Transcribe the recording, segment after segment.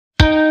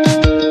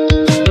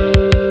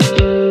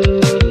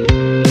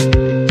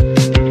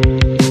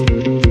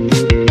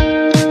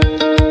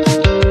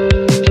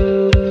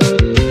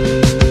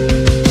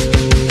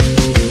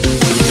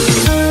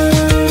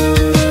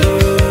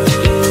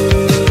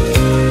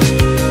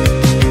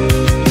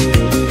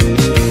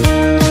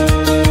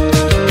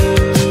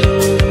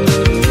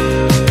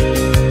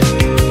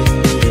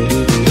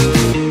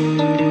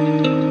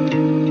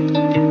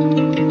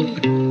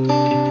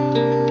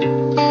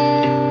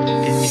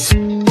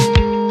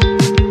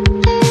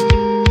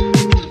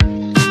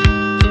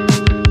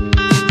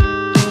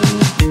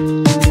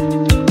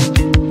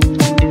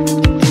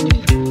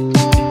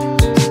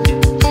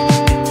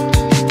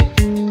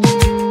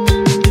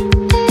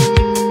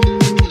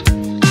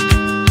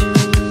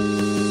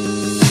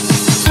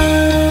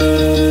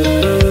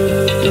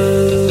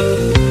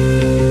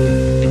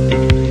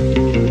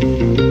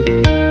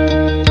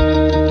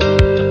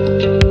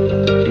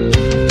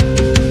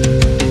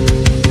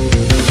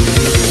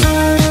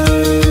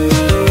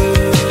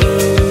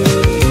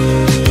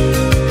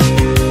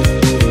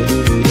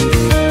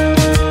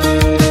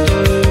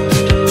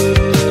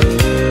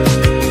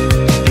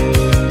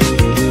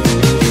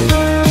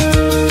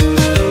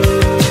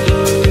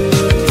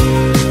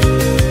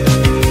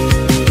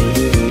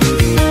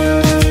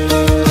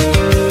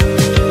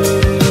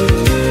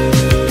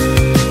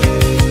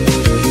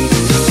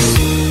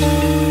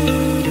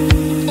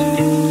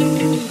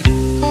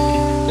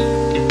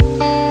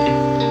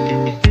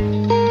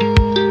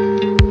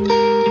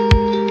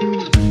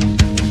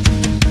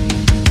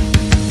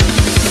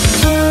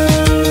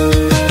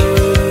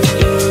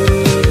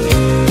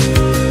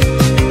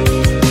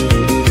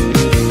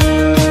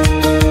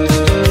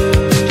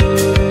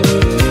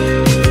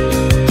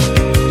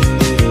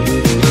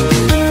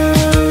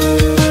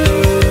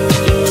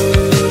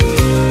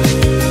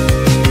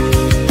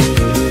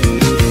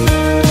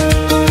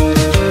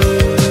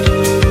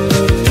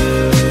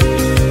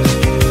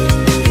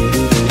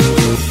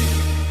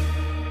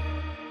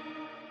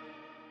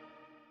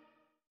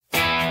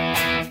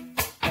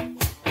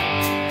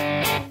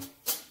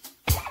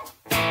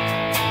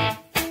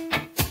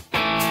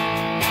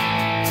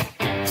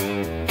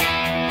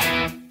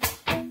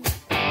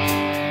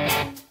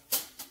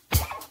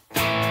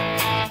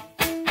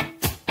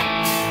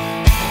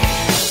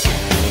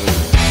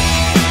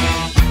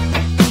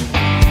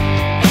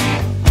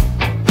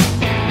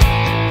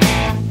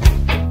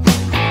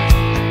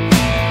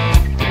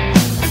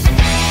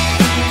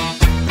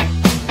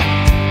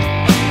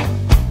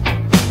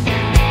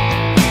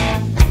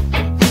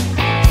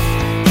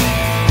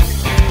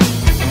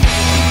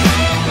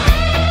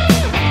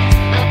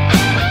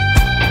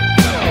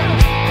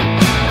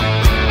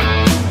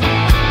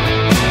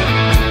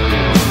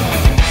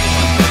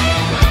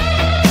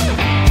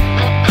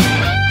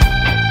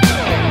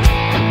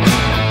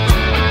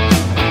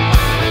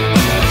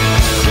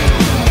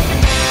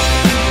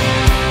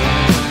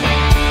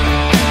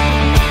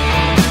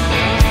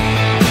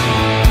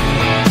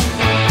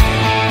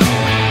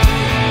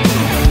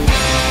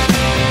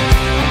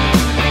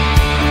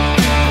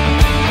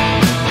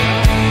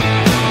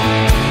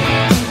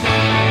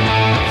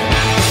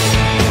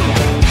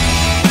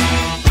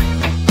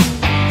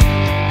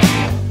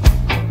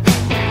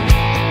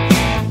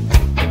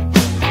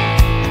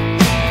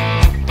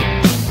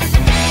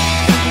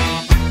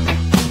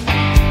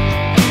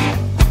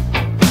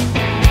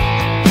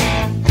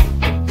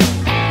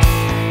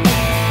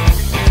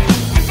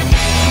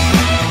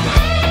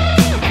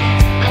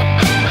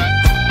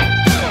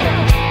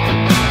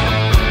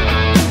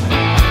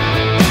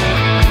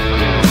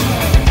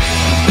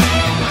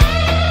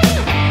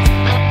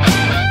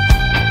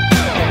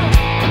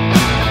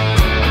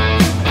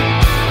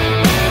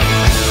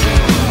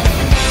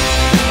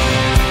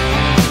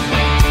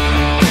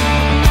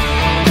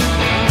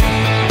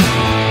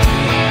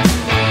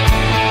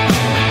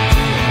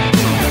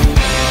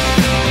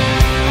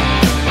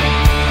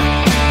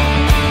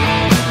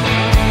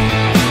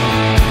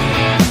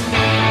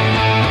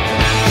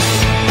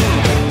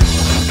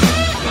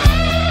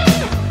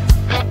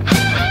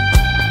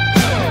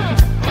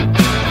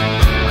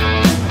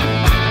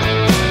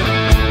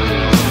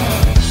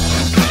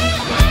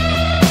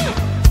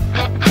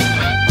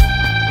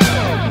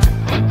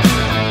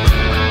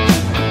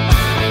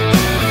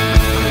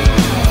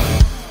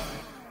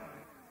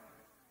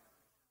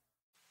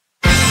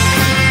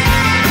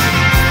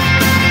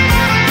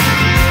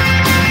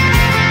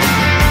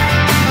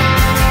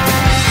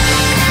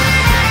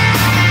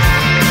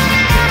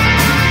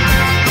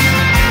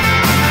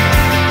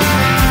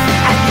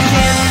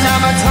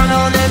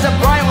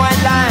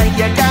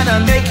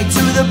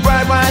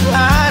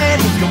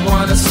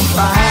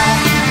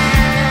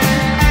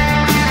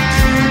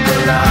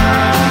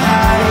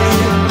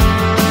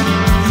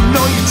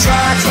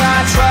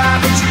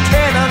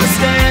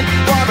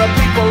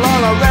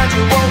around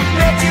you won't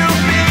let you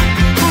be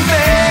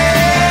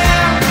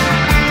fair,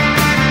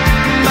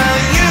 but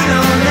you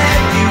know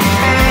that you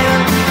can.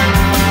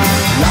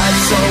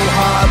 Life's so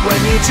hard when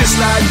you're just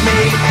like me,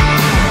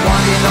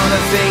 wanting all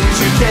the things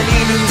you can't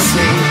even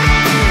see.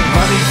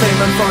 Money,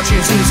 fame and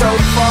fortune seem so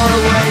far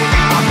away.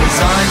 I'm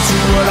resigned to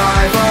a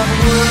life of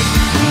work,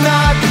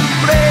 not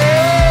play.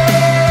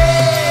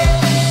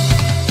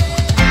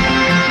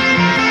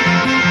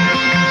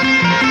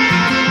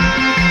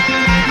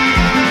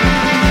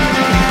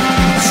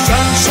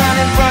 Sun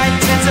shining bright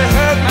tends to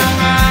hurt my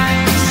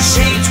eyes.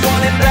 Shades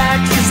worn in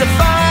black is a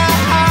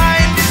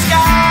fine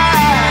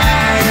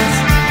disguise.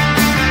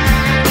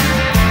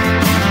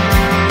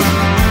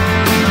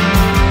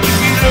 If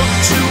you look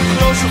too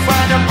close you'll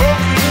find a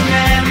broken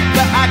man,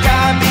 but I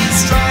gotta be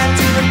strong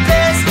to the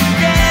best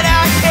that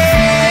I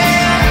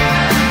can.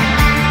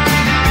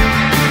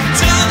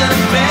 To the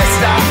best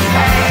I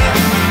can.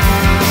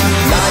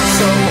 Life's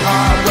so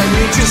hard when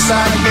you're just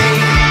like me,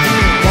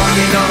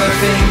 wanting all the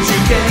things you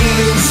can't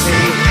even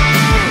see.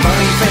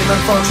 Money, fame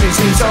and fortune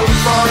seem so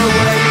far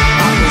away.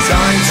 I'm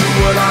resigned to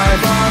a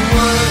life on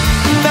work,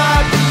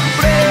 not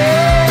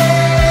play.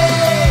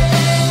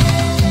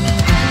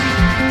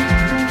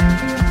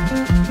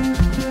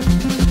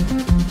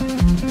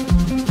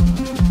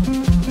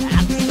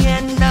 At the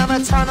end of a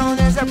tunnel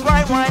there's a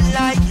bright white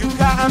light. You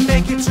gotta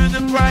make it to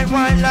the bright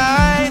white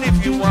light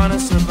if you wanna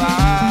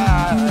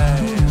survive.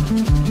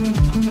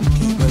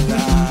 Keep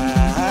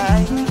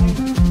alive.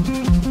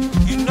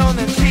 You know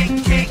the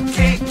kick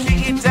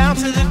it down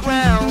to the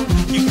ground.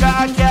 You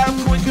gotta get up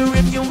quicker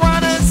if you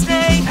wanna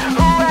stay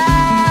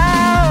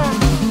around.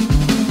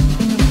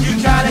 You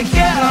gotta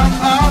get up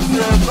off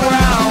the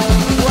ground.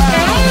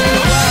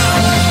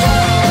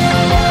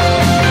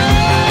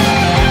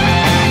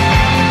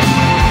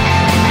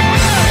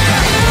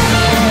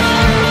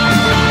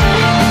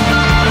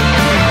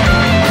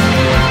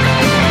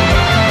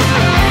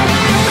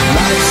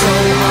 Life's so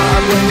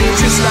hard when you're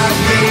just like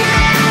me,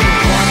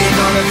 wanting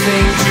all the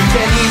things you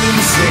can't even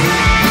see.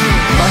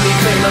 Money,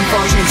 fame and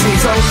fortune seem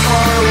so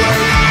far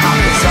away. I'm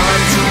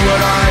resigned to a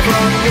life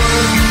on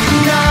work,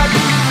 not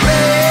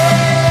play.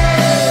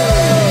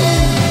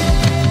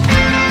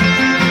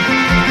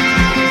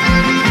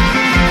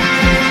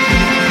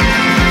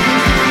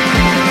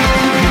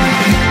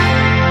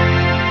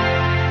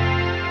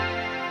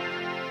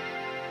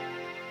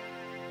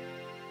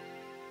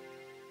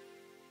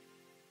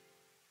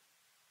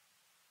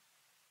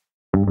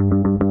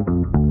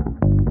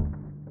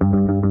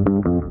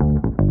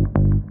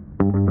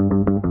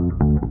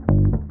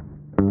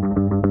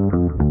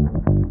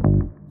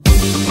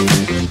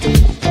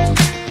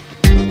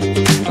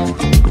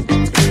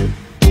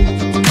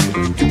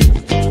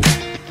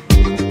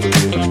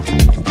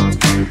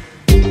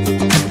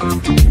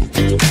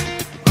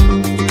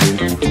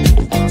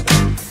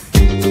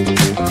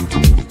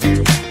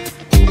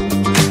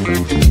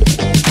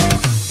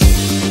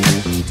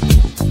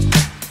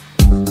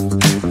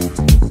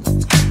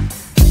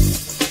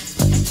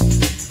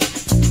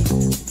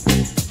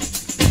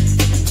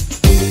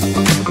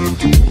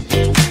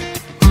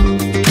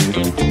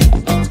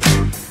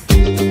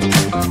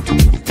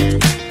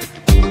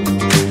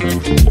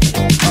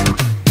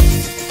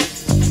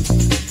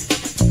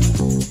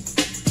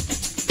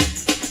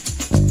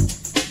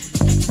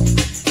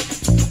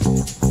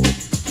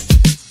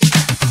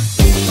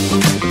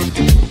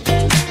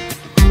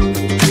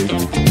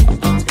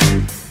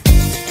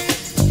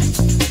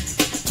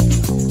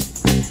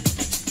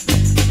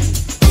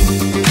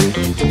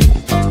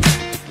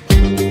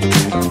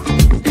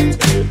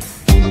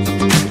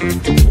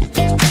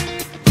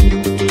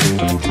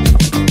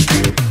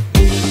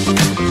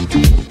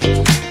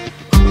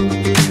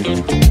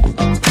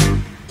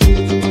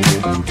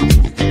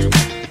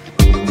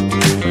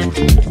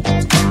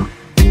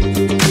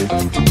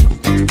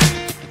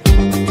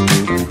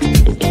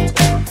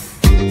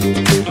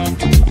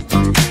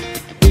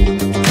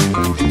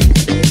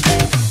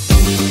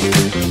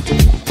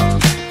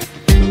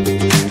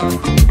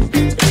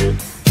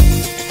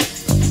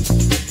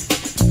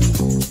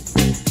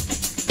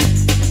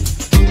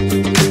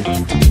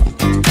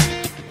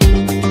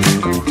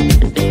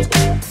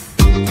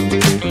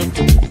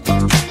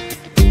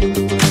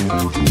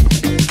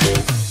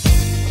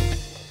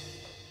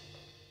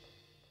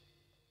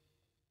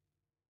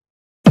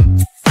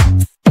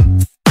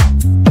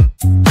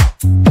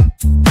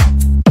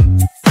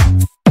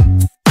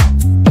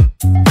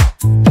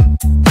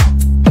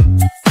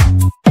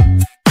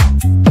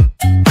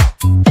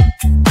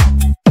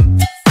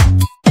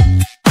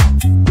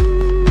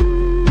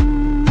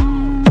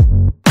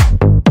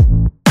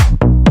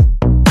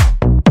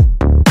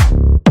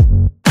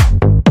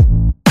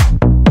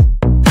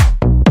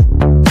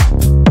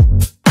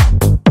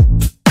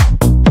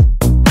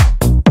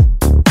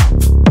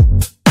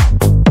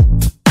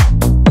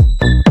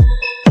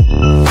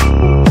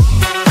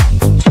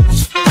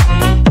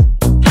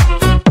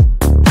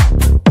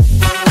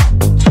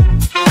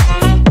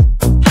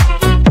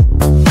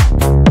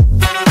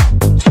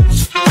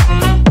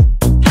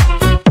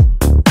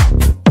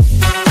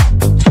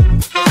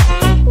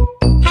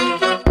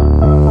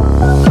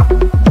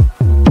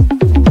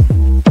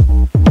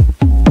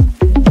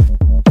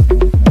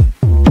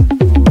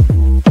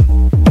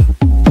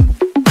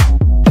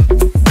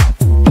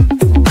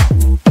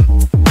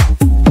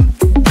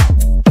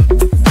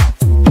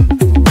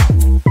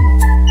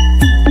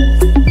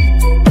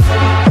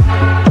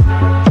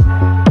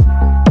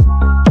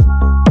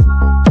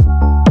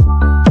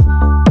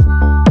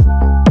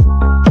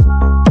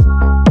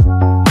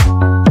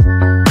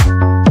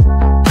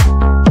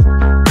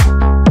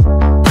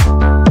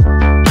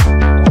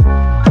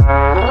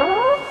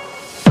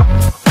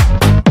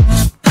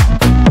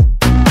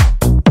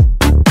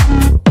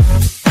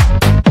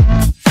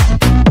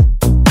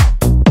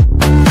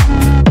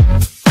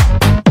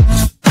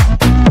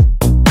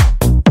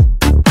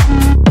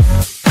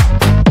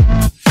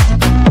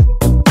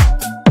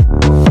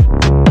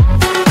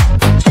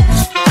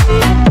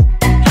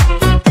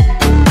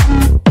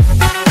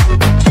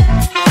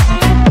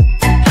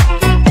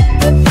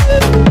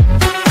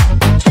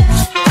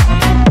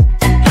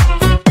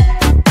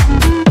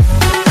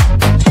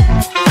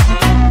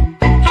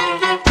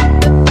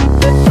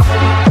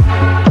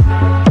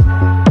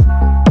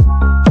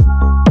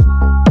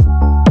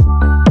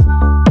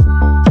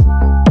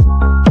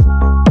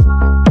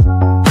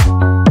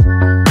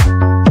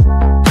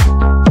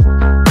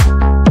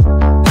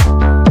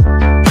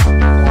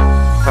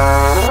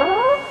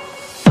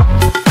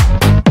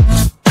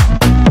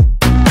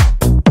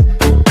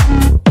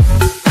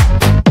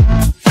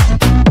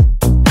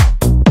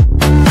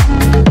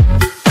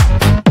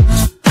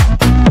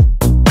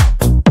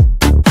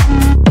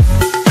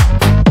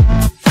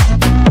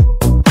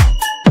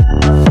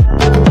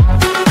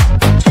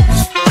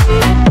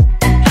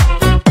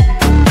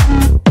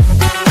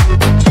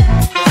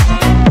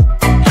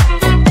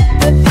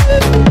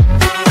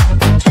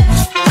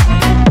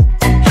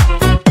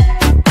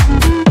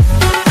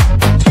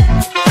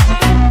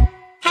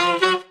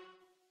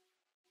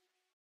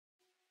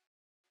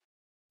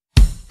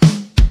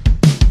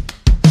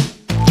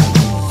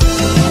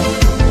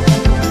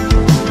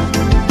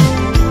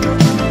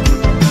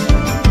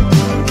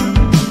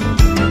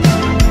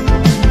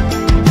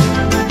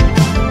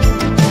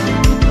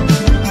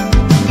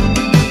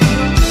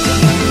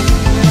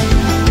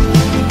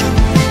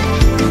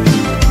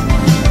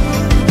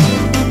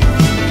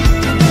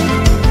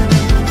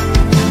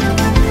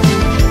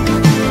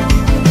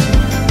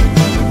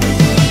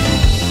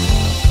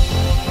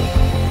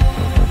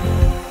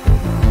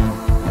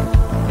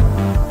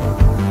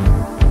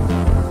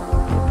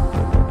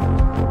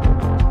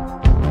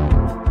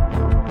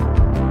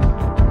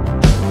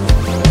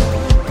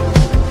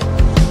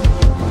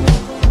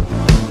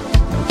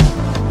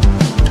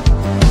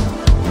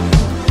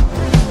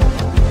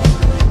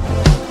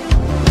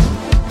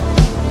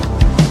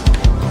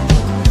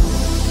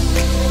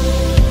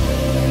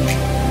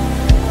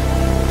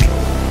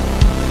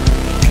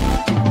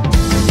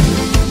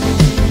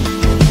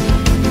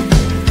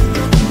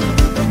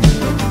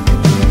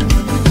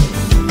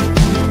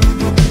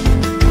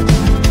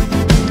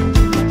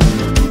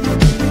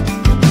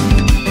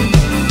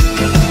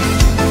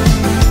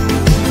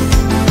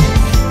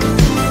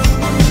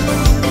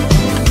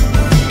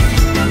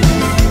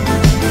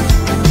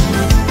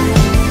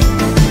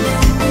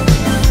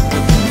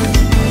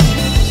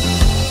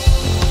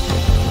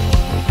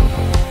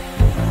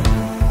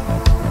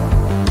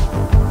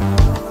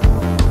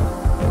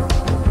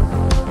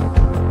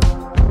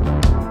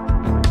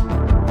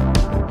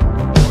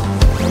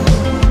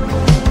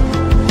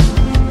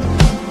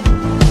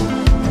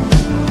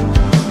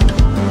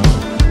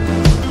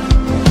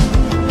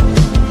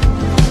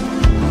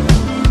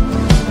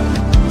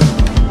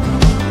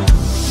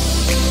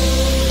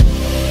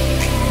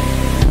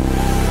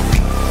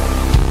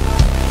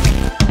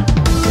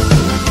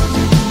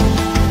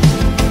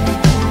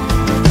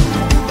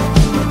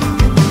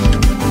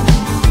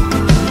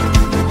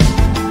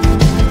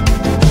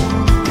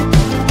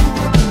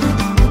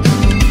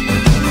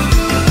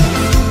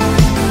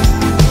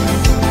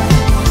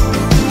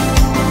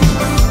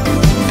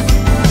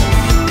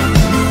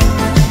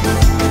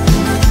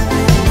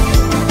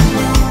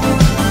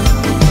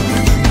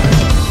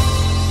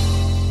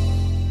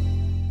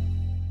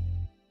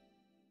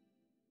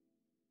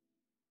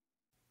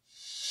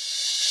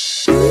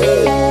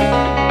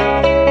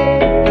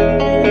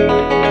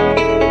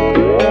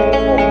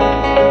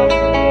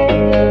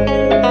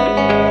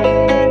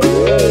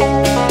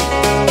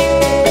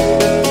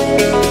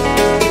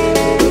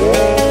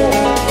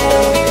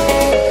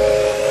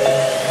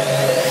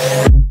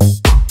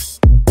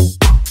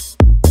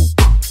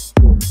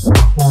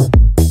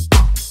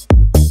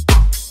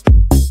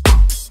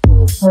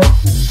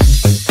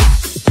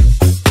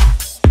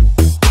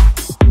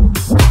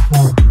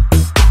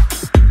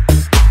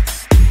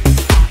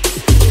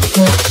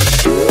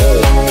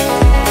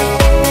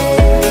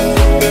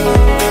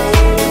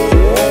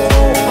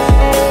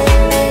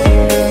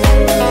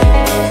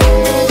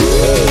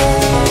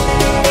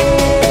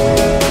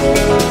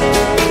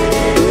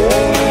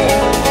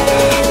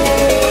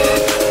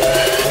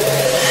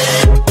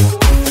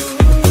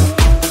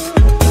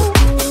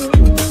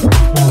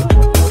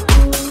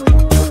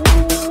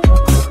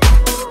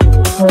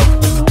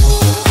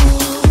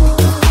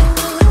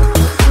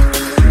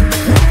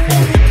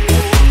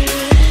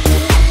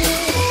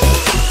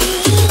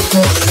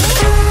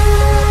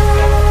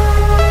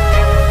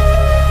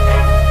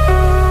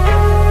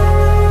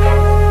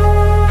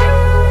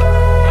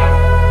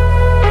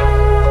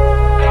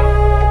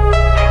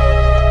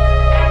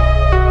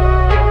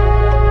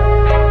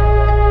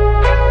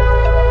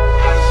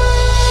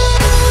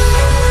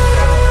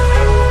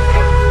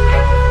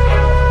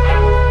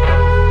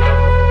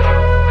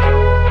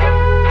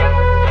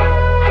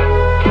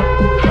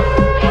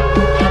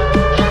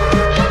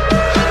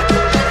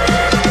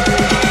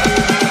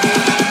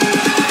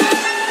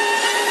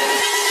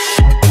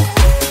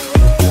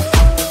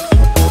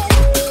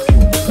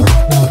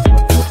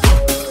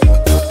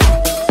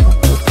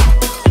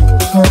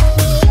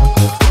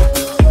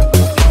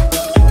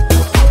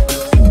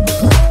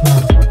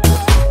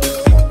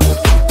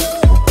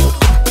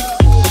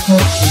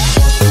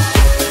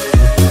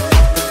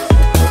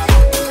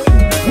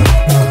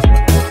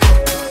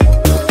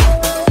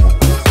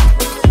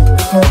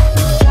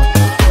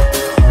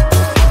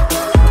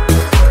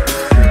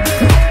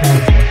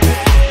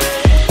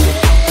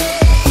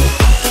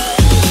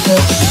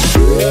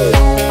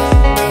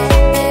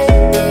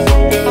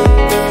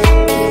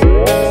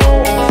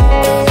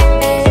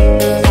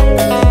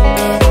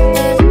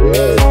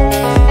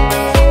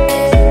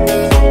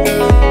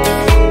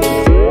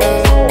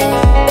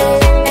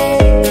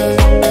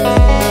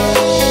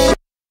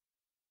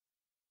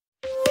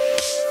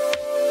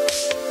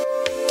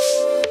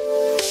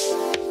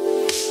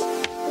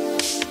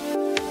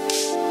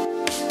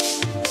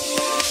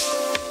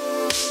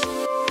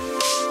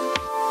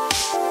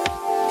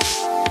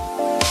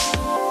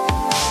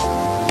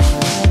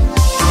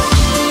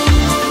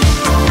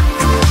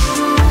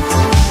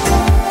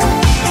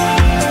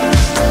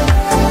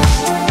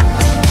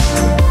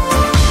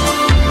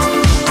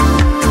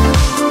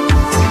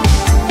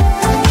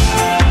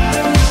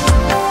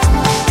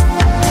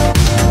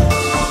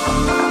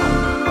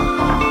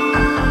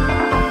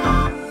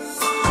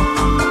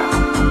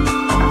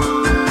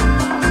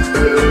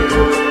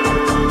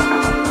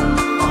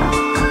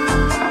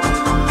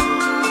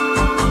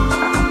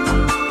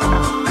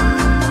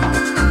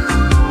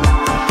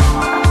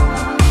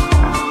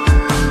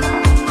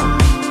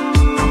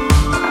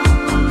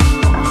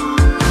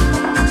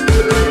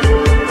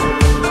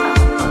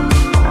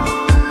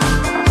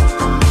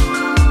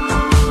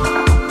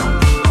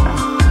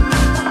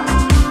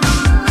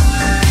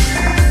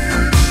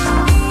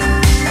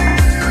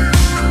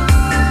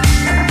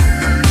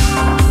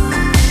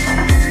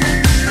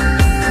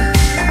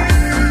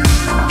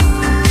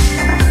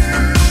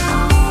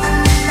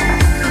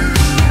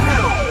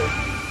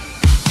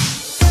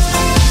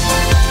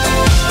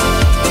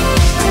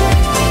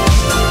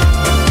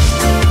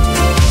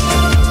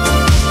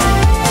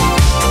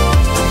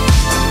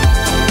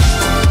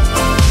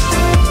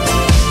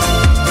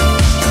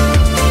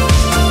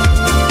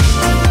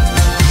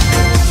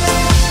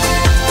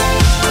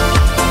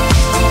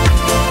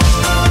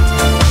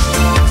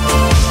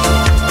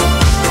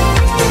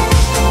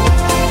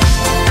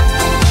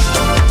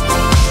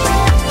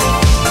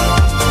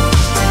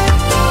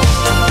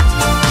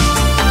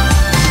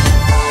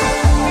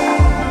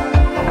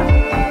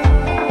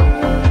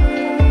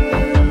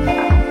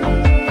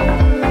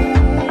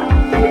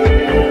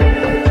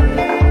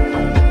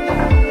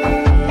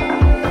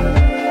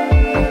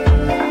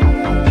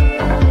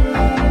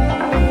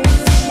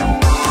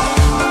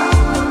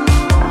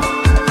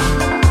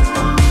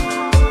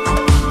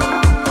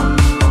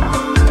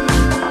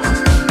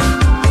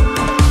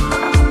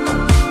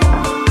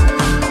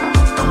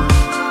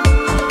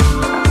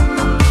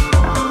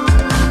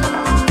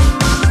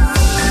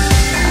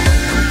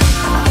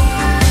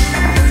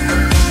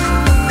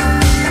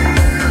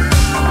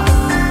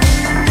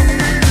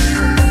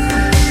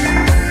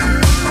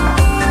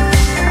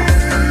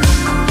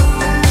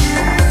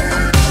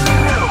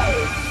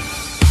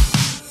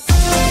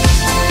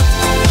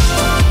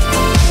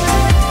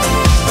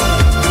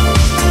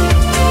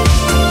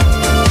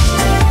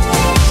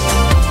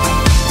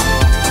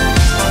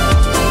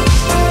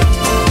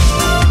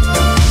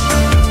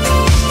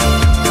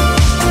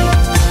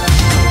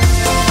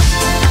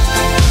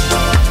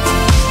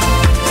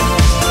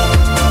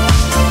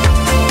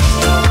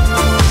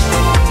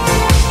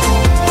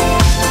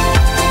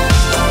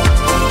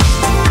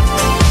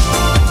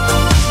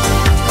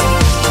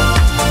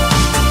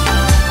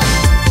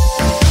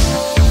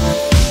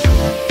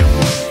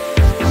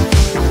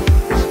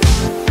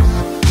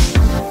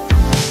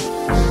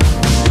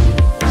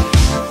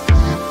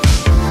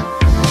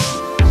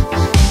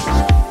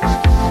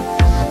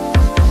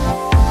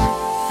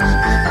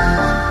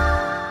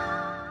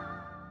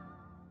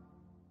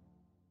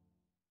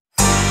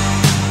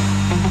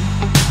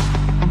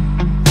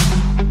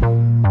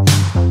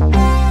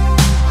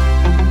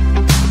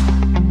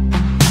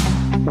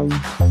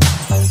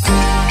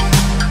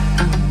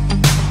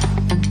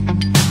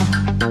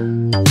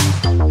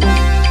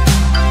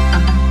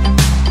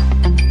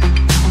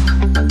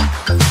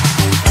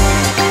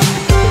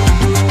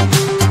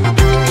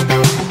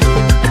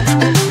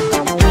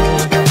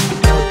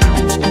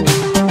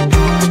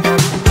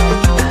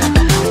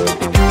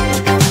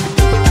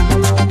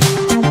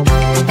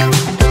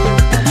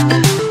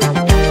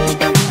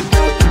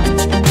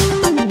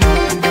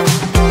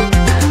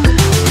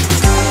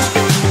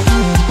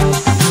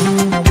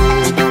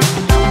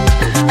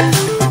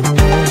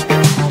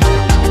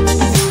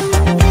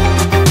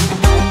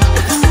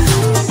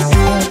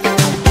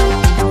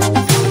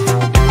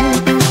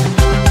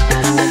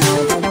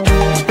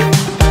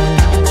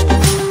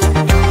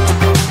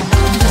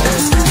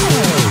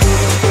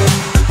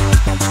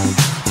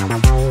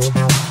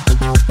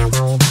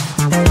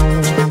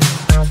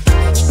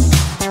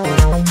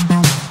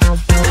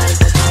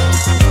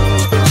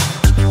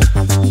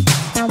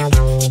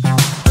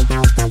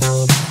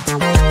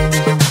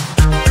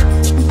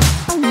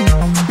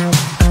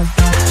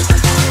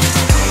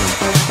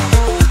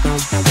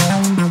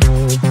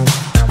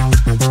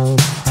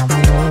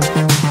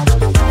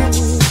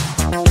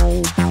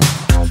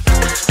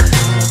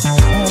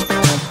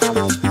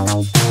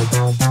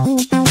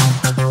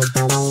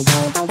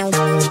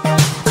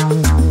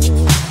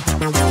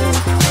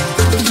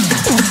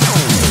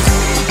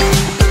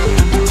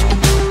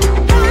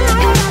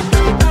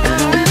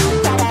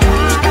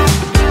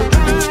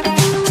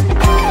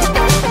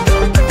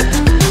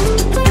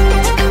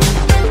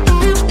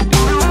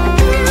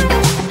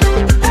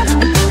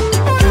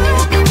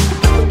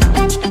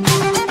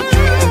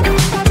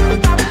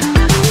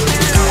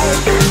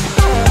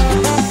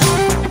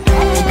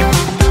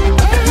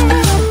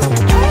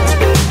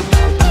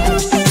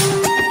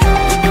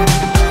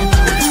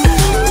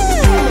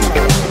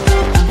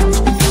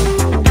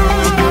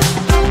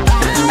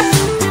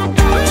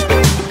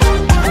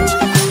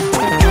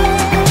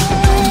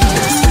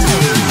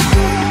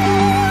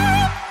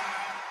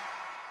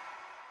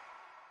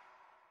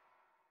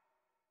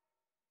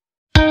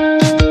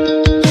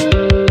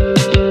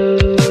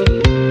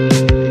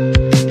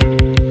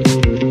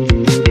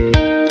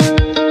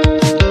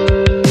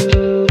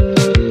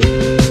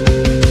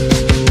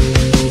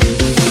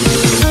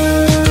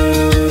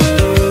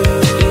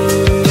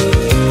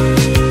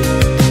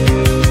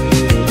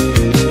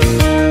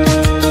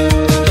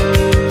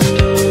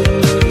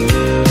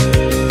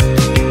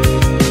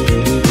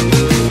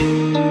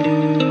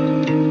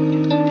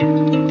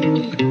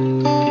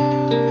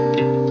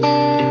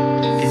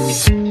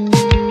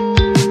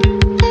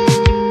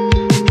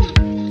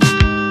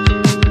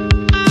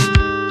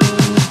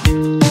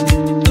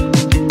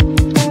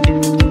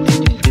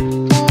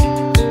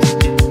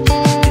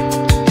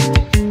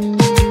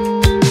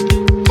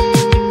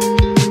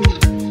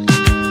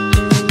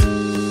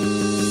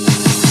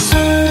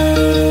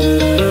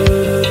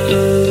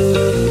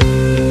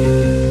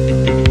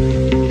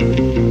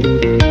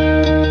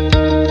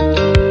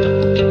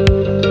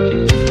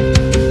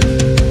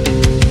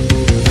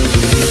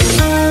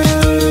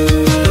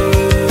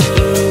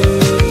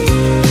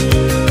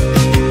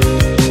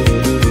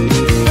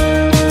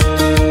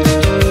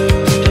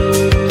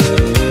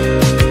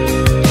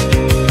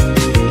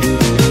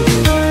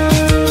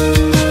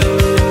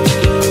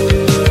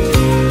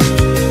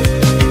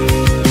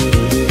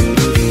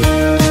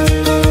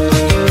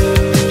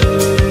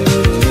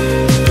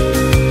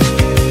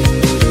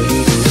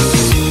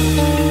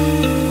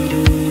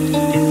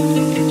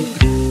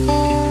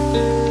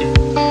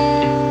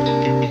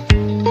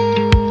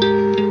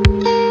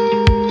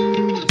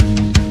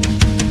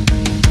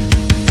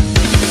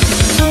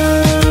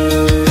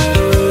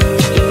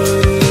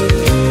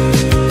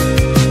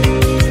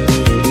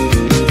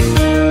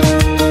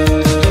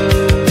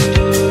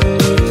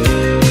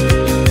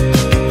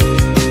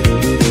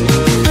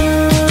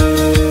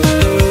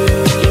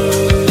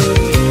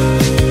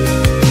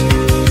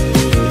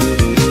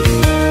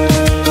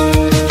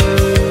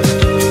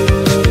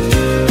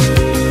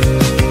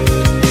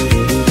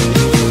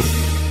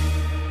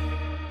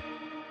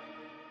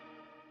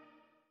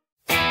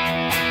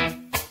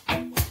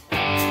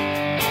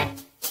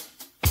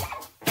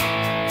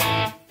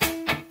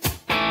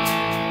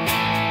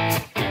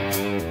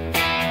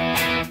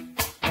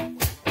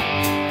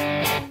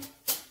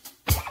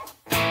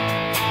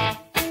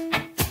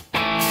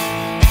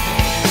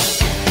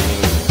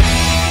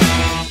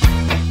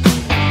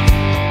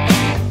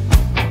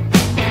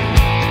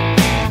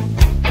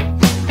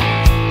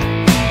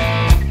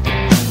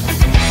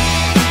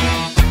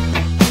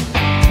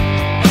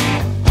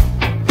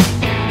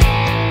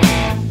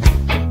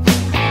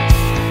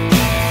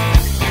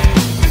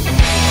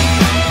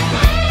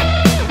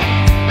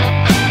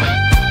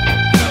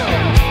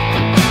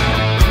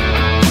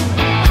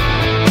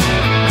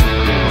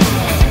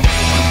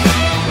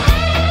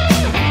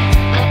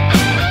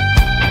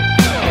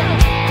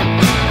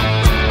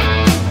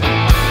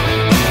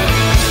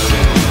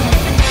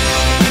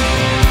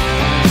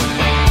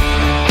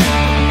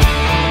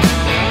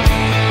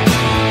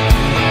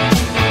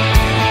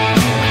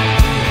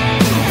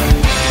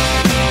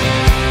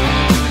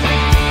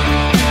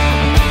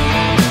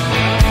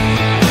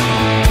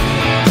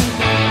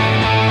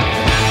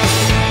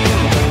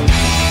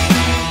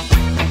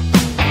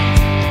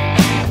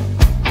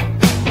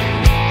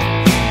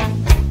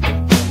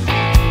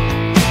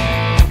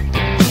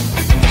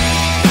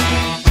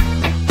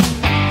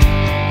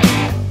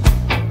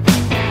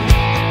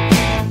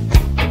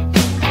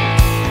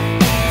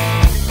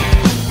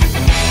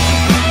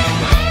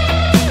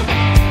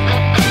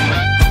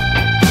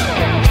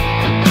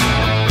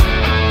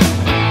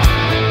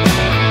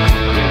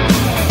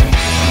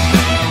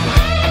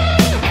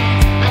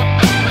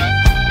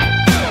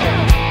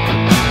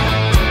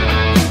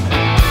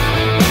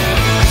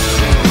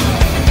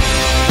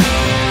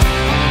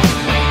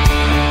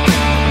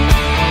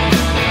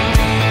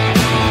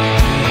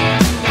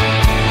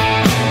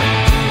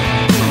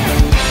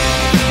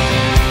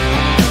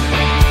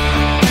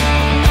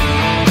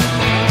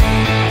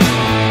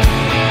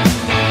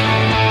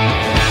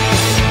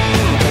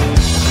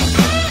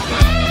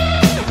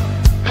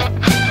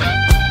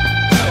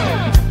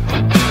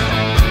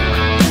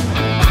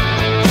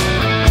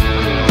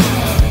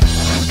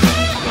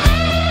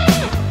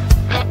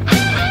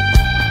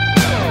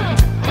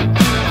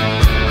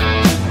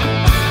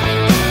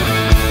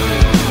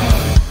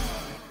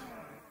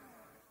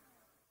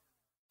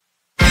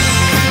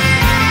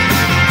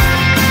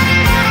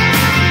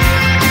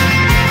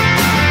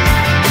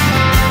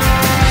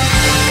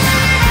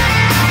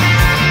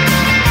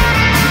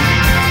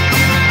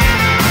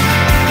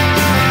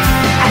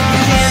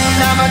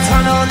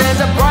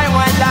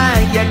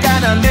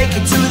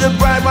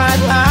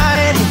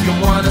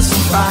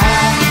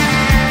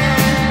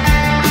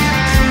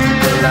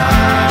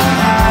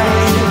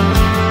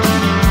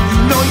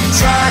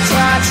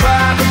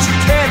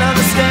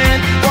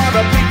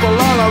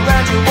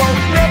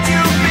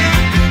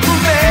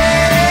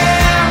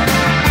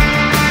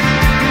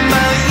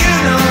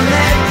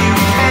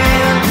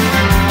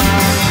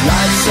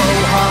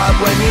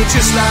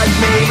 just like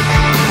me,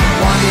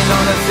 wanting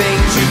all the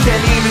things you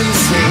can't even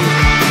see.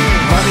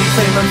 Money,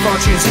 fame and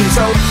fortune seem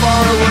so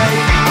far away.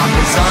 I'm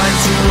resigned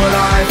to a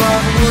life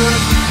of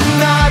work,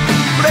 not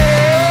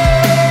play.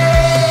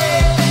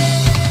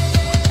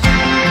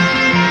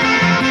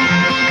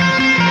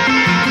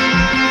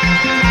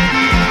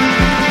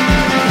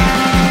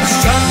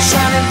 Sun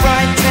shining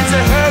bright tends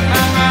to hurt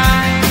my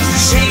mind.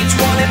 Shades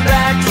worn in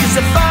black is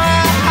a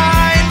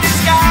fine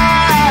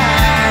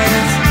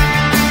disguise.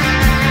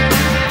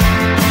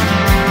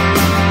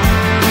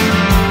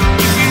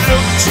 If you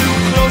look too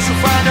close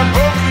you'll find a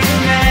broken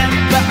man,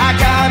 but I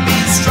gotta be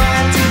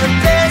strong to the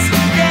best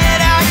that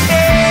I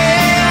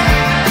can.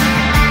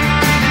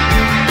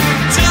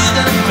 To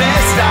the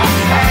best I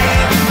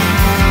can.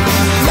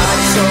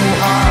 Life's so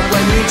hard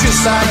when you're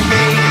just like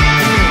me,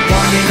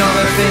 wanting all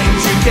the things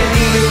you can't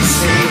even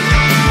see.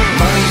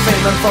 Money,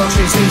 fame and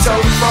fortune seem so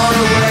far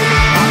away.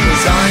 I'm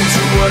resigned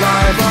to a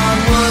life on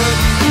work,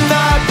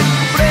 not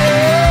play.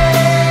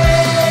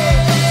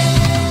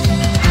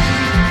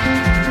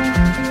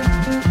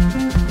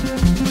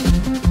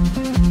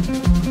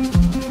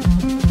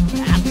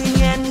 At the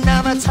end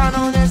of a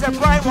tunnel there's a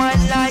bright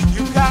white light.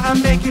 You gotta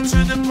make it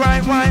to the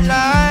bright white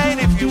light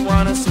if you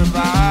wanna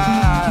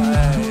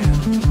survive.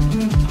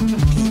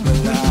 Keep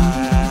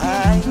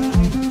alive.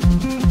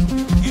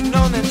 You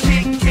know that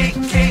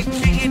kick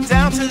it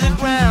down to the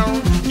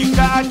ground. You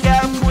gotta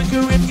get up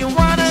quicker if you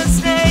wanna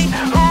stay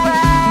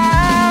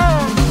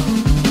around.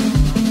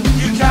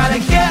 You gotta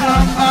get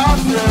up off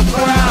the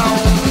ground.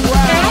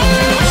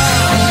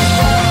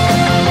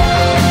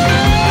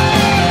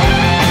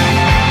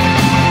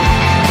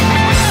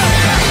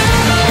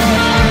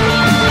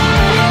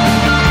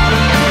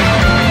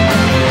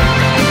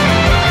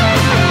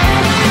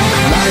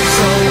 Life's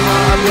so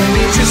hard when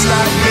you're just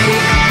like me,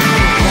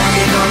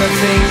 wanting all the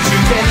things you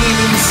can't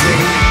even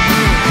see.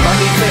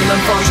 Money, fame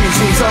and fortune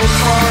seem so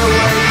far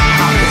away.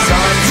 I'm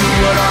resigned to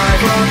what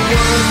I've run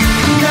work,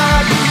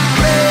 not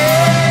play.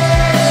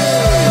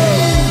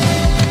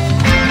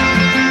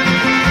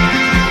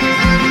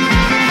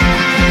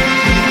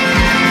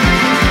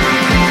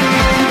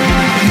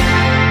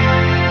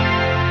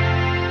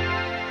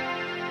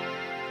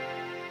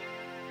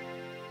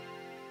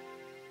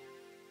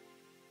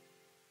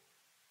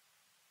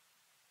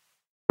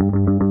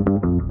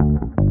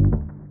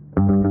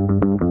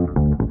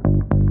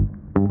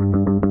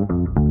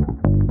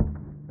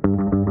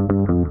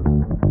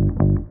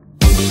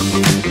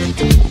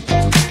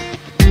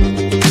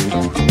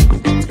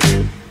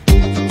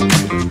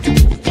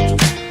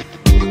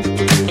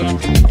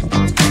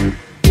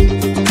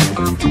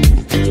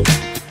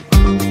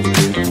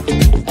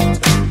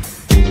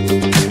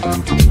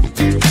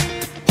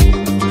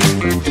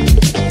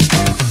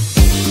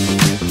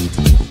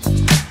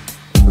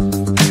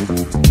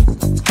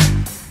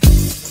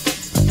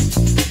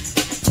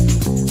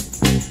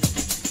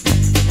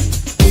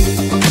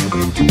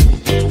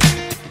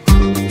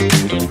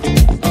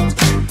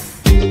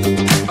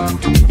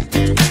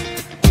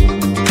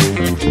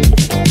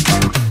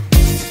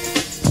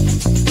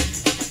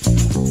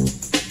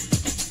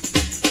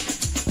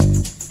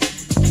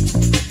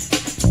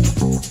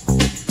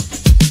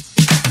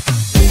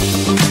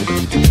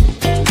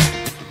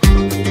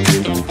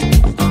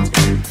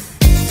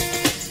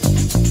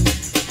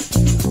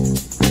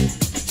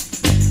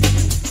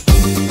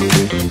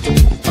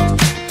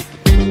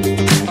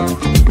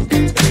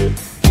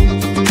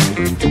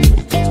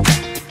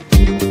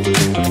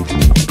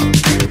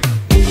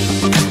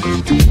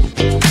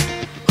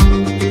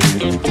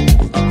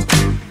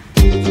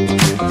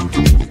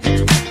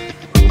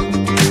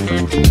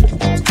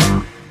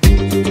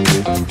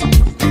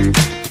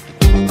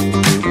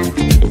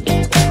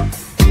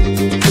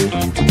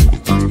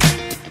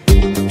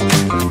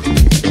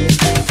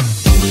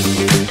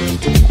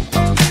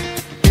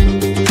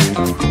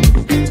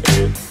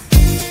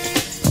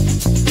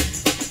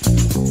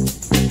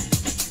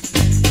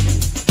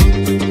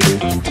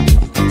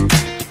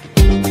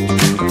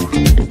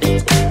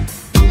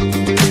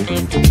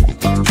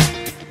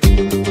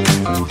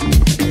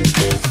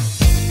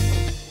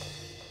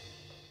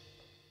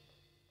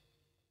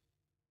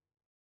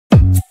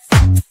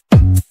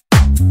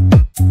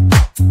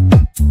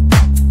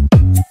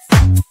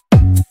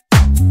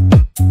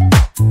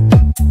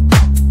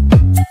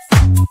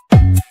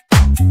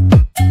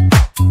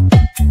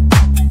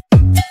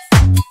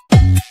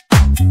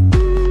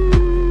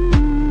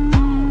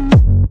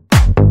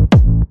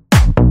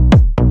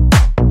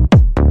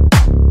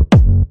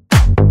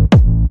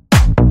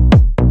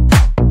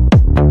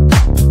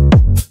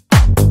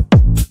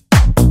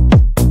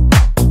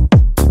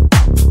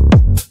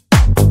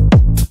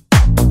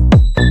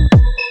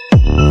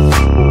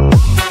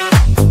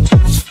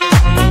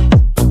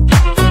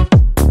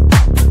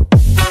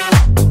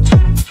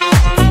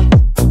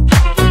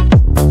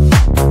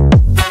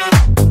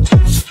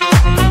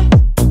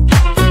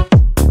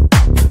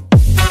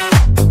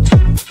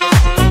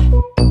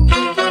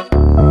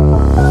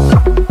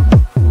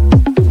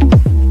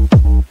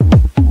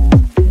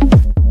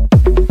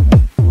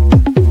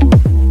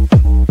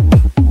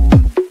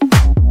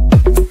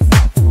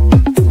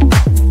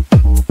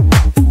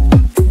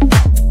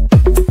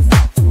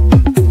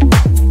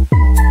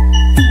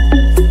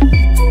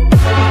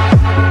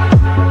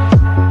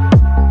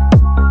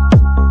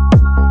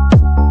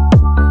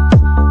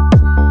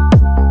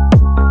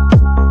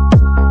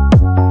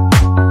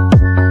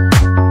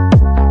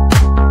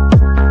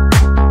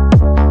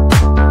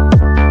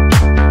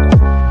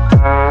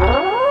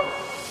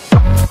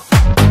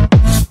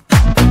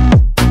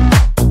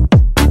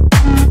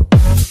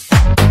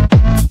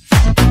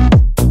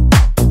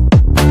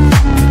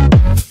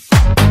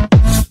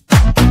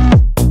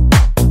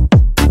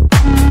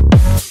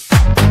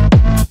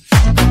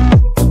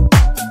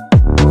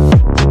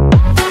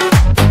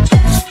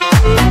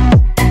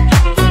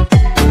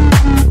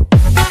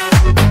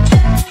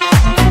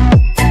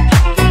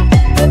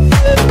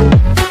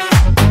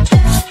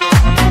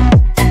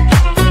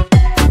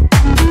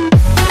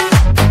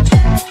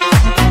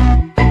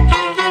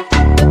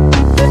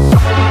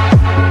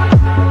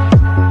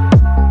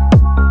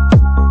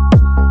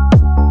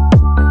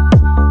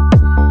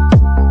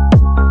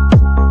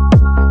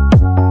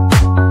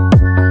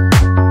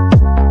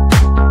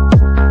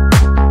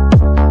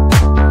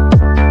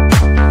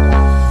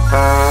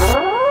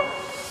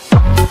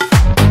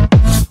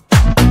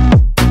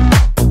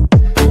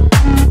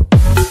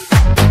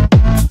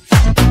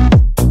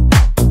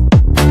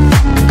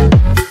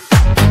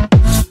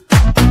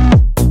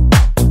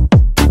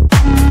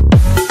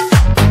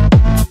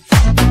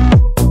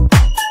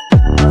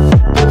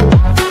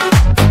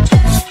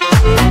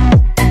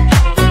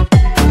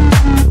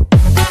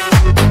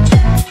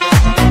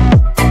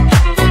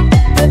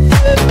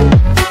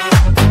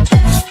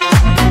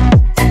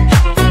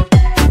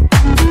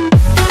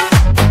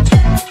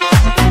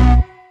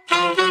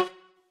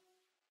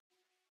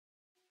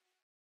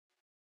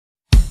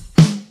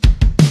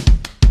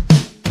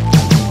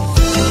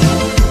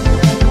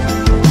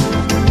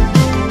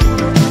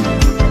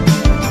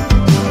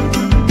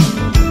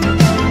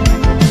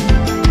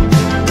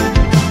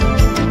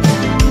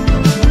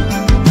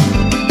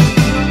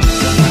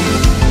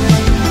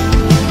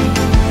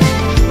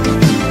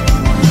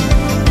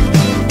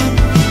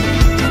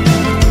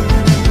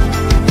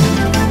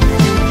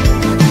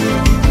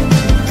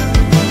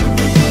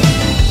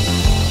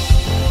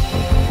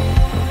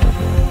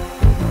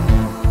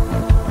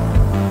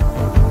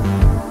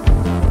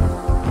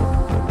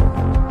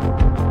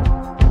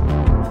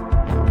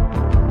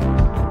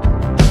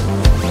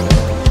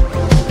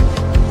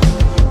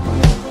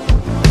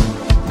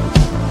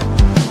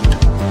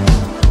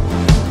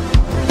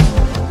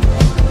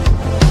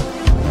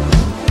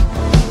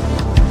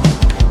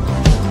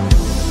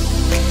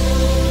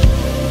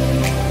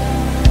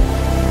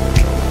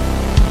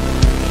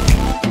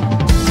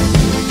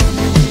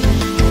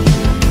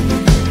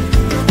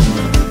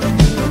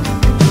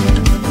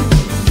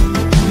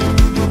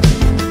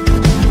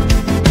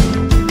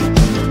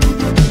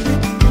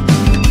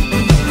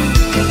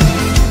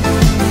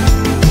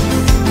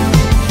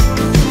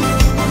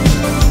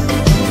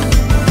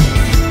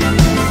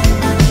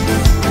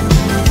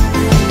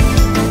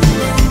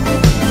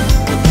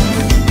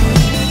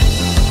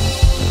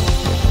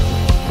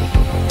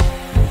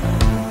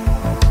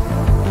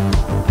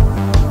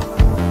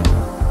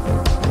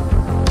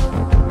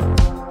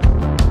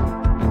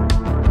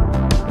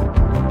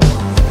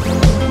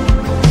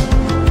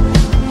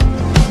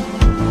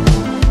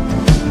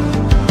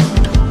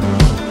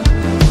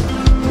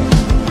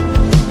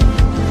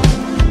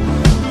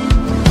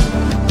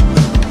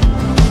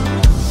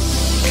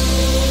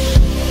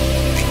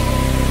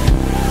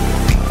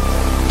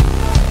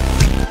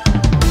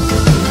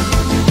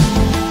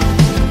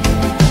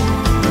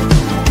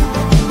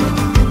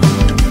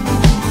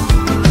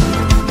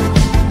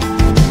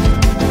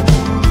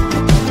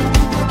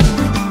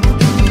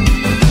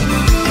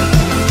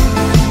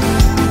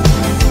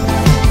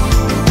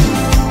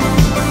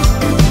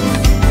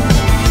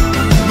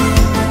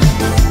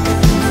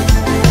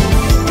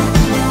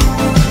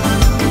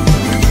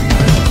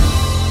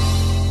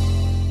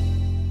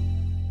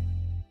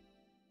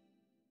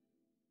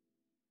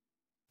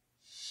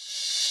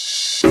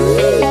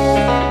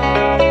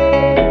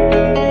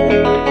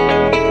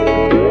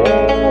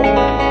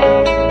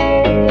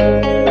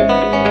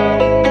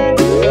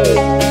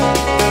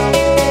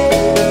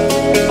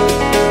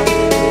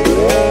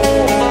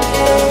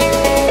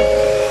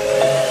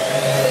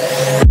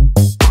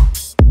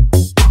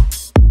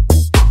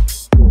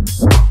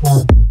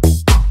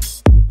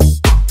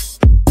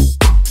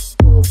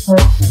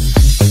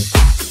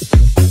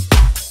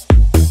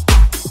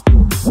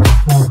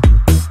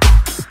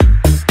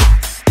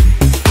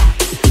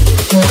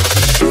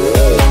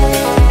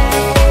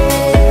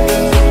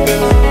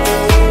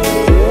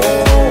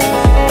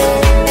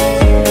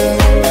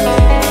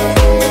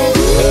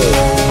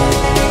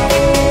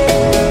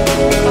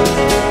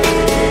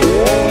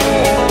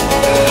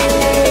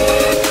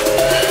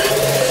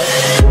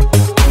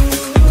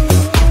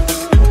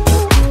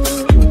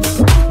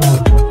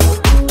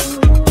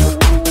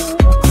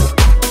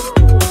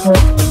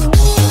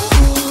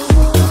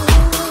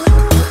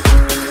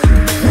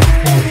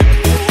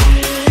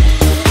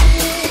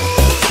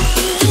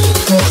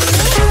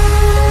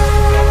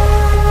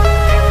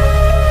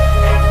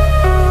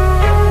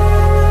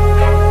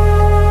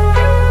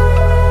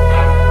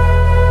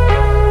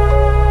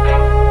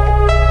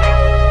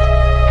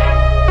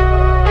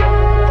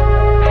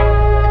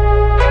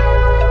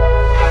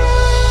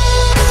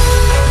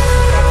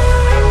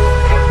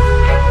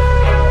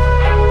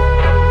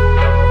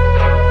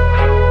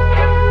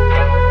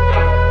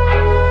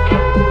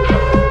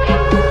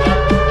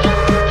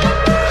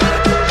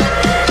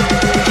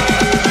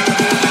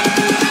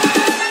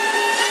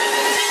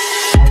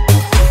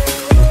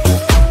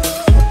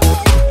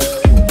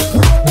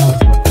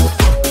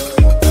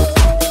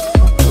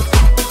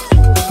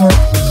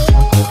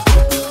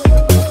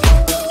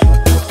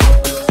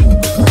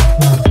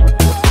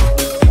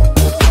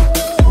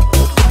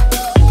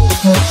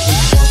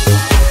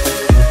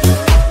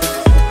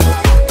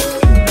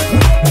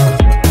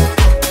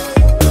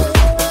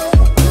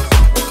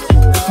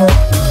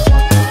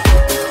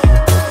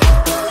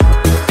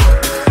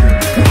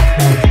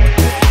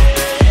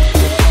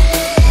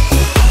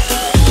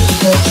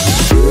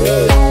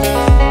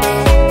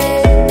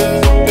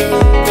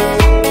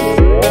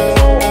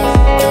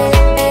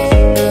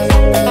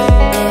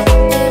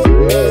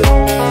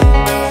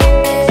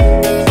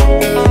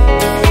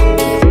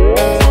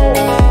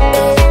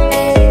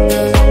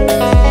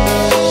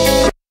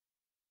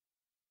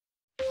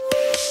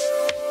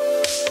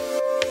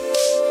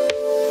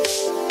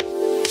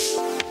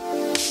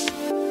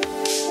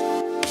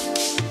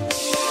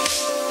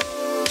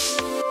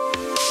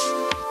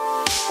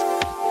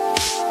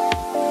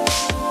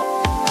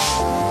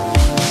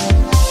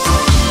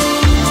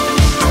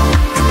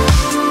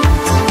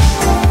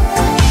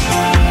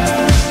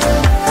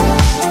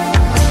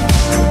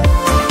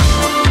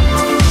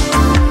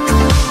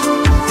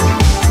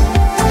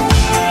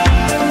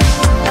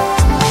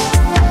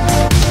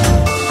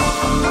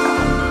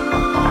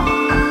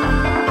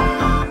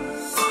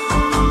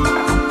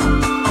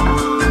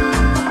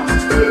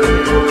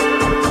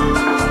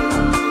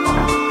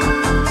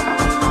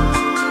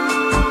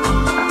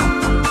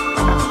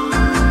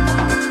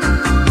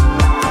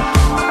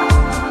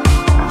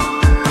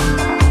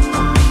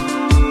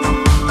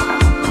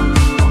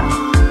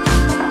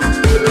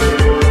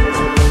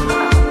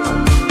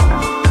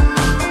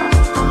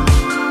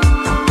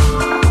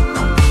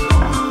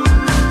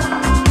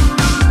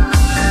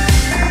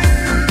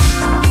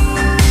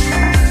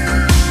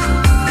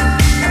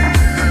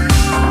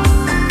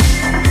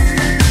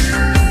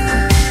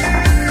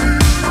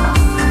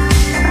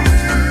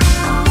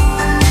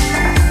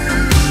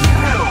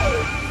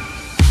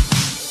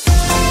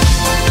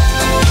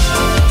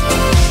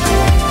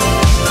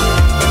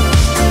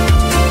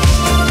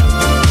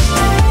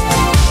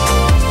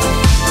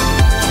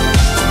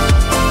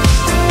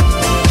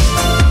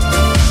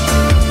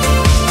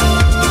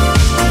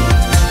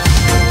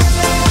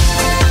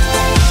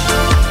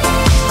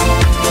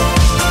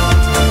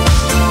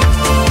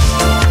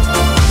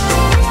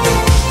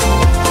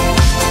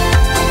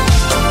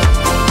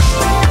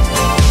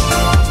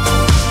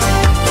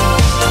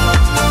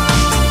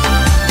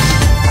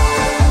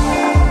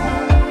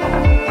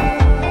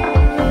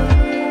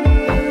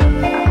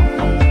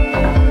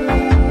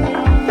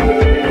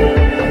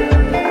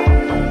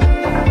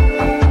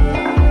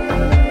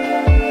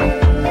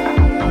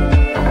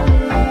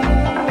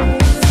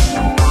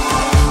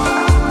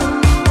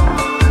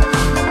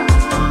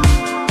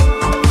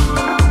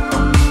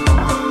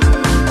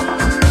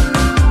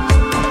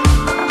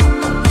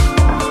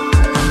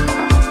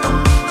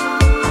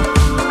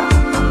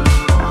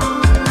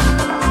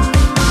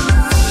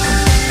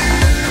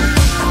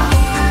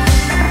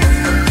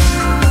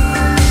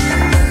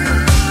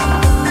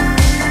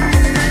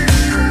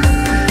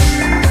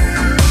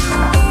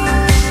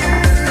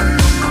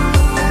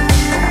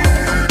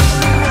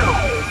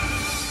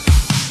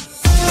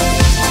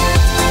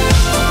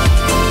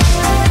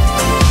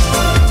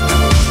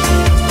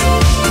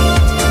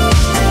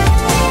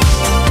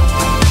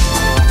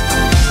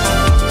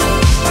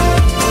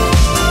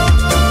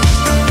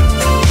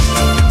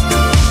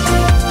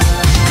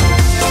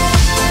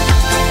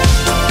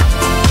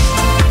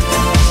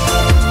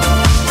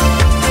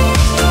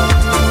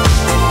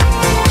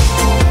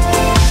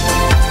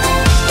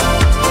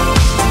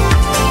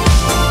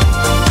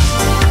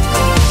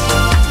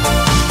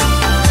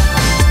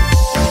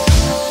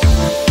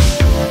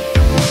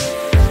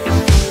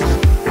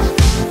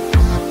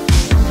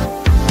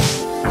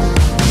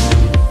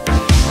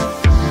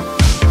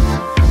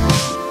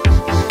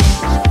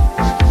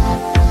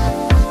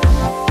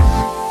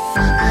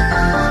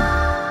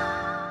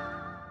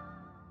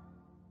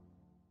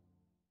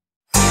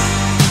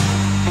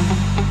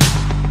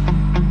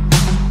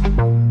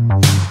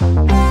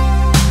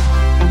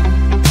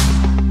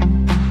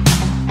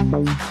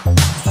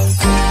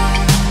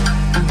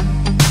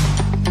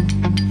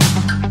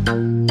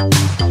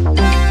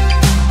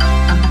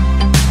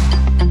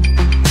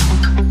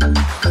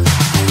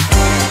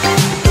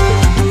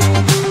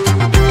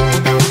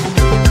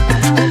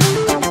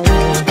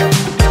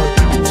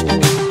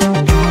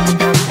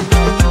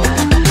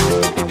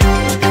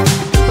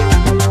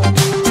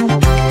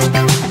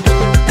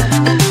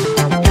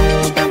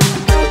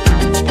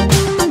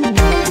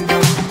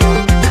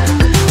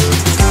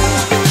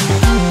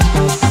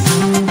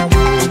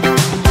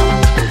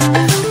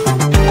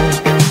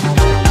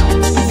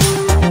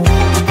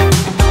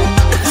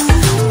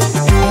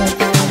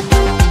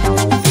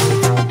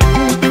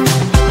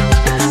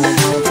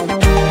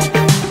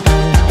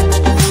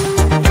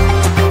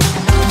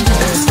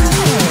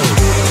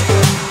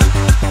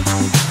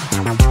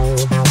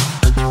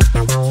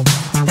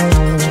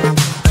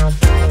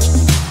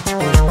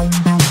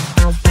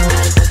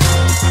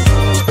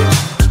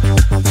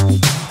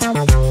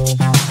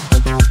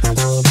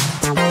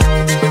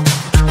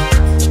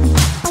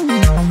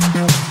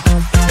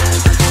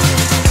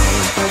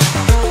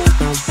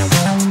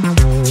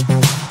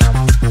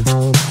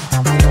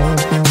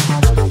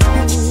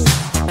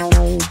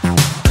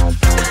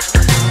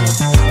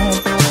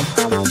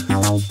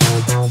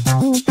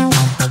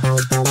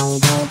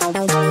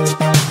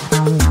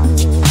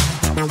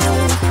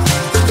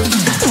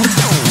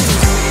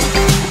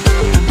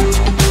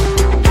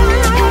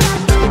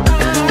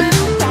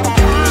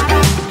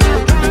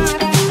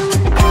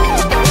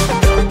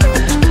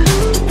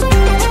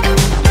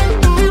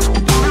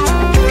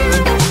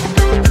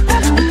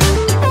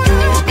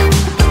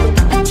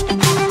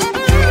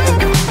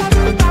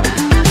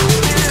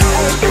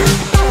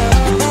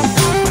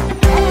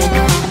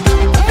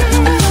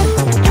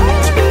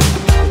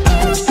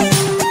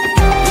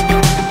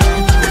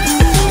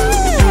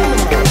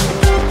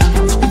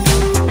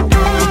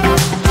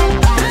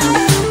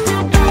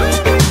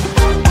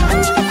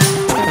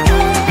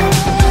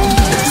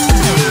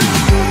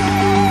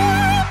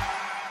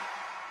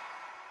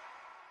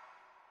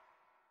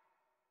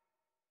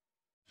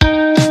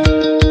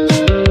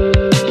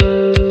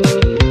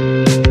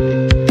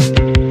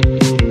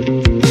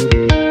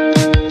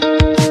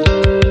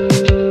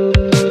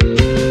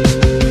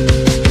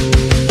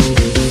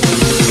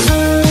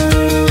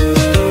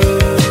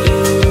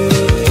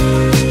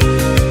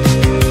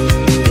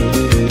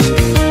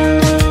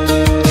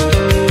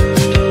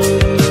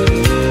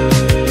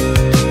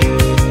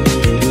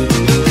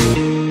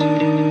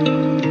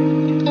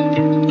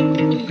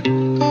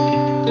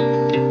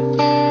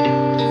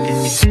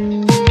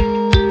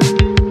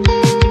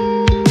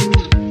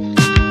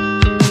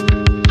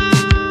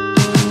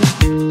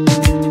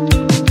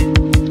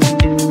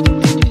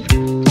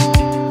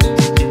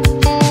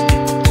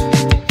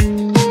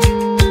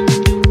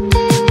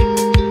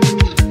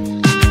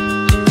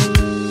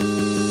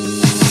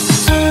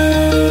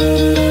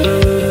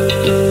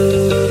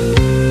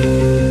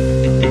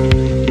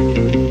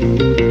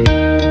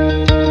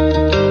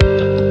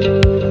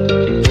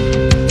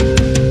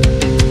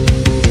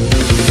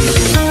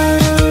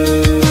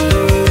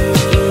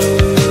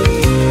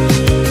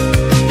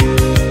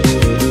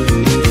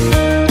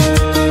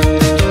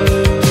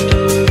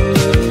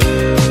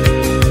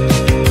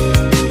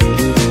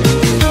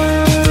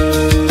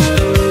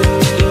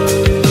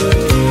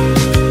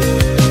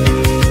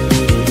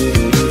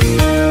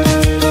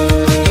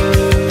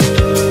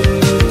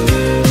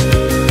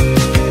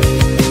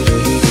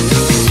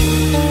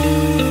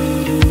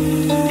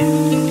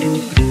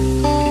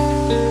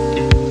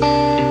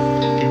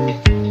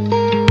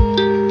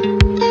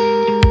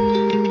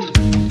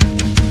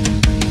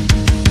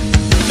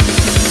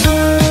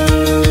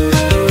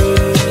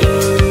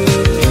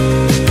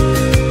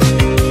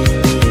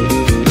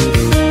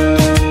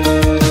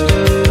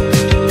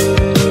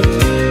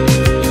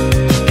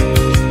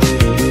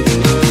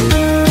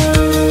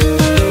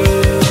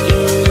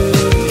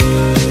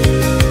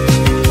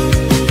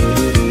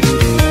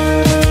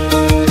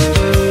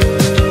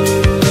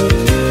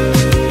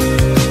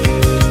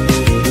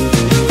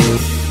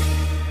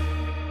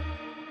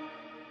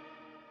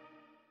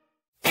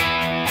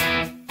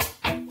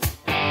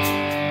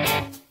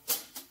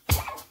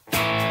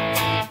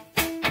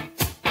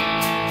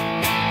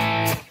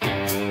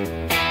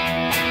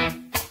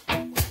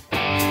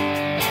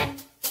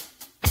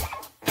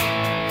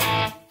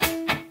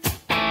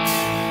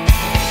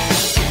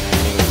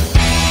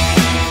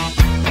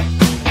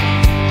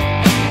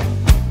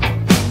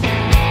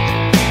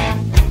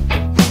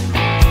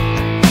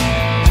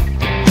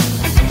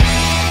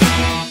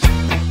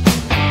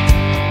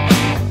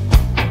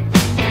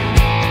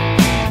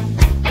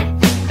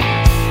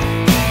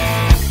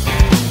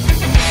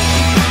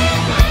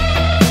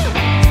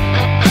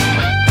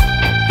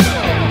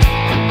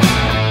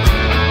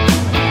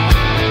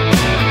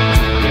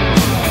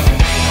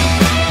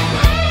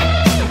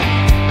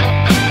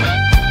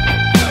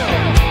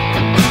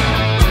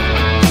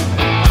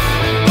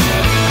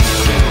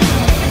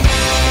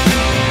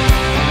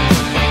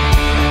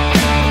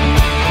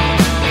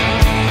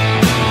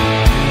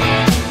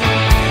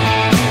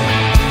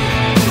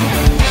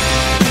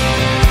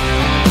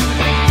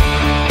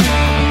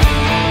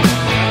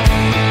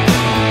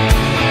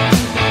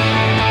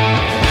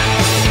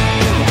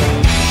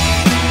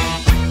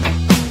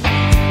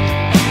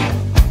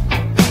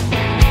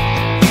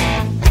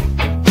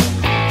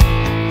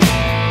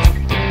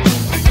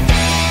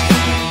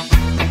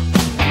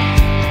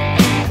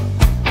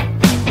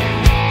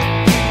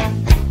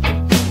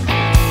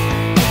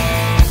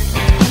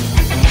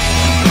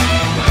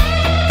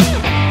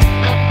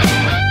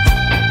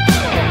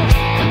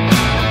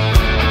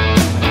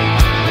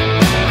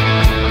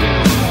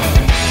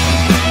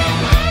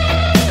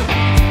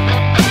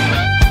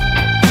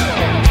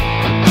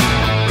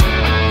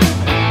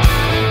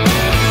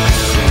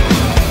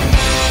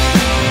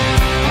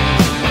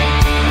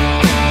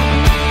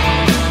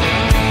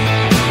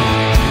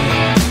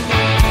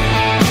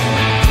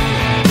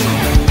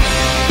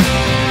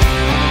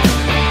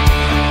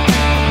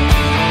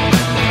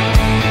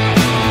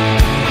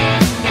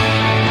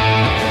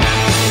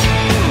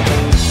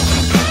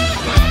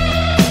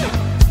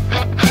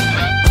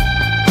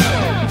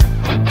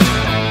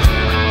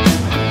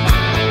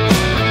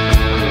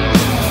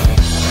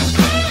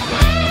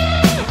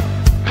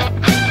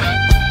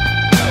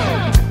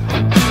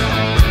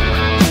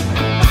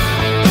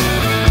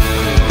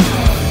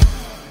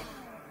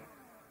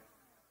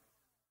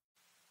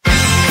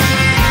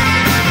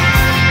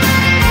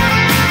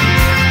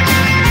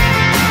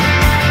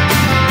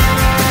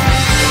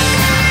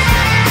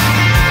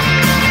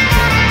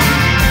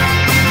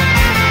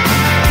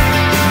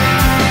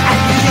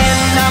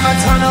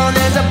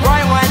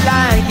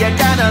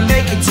 gotta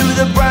make it to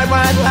the bright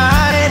white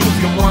line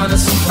if you wanna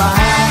survive.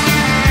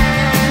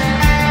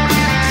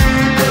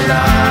 Keep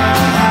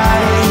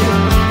alive.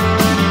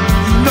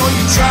 You know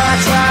you try,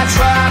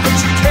 but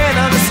you can't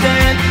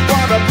understand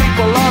why the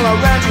people all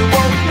around you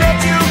won't let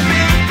you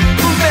be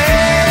who they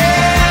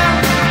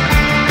are.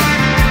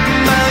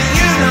 But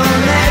you know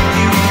that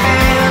you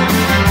can.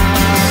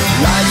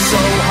 Life's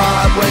so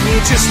hard when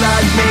you're just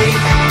like me,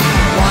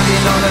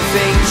 wanting all the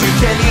things you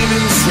can't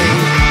even see.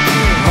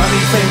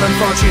 Money, fame and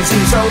fortune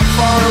seem so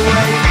far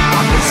away.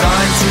 I'm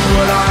resigned to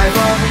what I've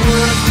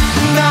would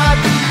not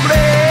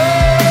play.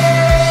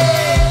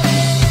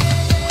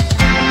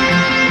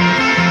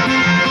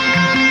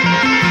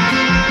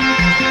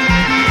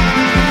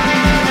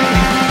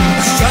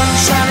 Sun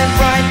shining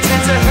bright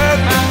tends to hurt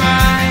my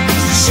mind.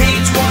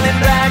 Shades worn in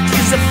black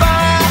is a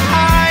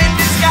fine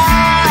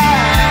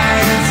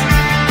disguise.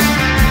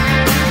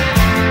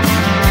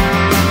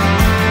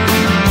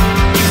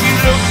 If you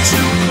look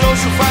too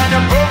close you'll find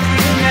a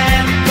broken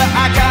man, but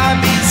I gotta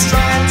be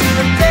strong to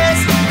the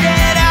best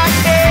that I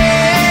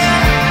can.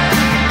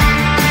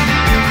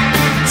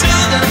 To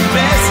the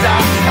best I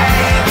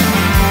can.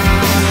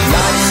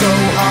 Life's so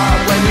hard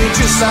when you're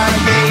just like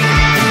me,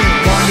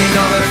 wanting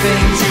all the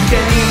things you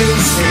can't even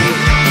see.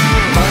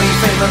 Money,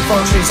 fame and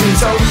fortune seem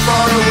so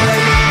far away.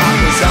 I'm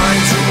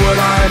resigned to what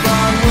I've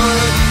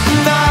would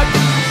not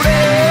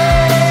play.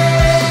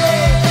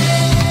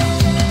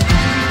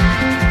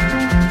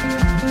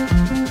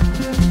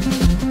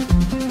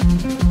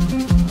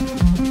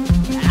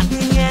 At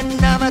the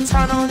end of a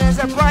tunnel there's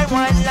a bright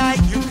white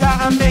light. You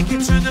gotta make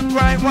it to the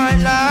bright white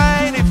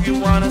light if you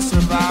wanna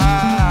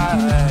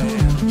survive.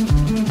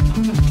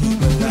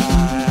 Keep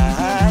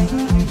alive.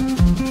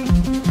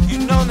 You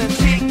know the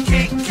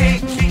kick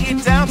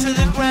it down to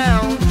the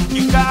ground.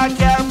 You gotta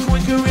get up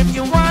quicker if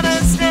you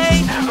wanna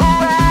stay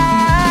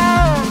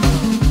around.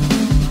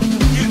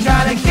 You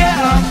gotta get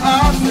up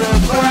off the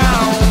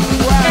ground.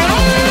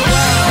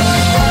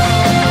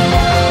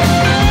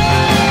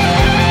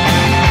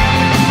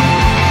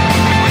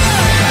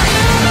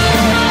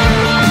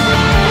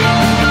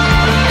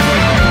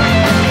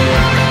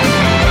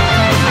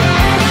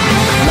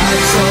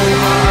 Life's so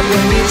hard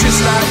when you're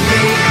just like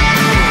me,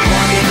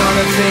 wanting all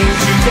the things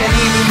you can't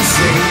even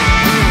see.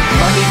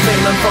 Money,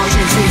 fame and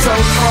fortune seem so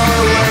far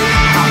away.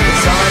 I'm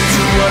resigned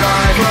to what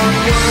I've would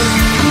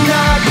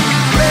not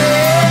play.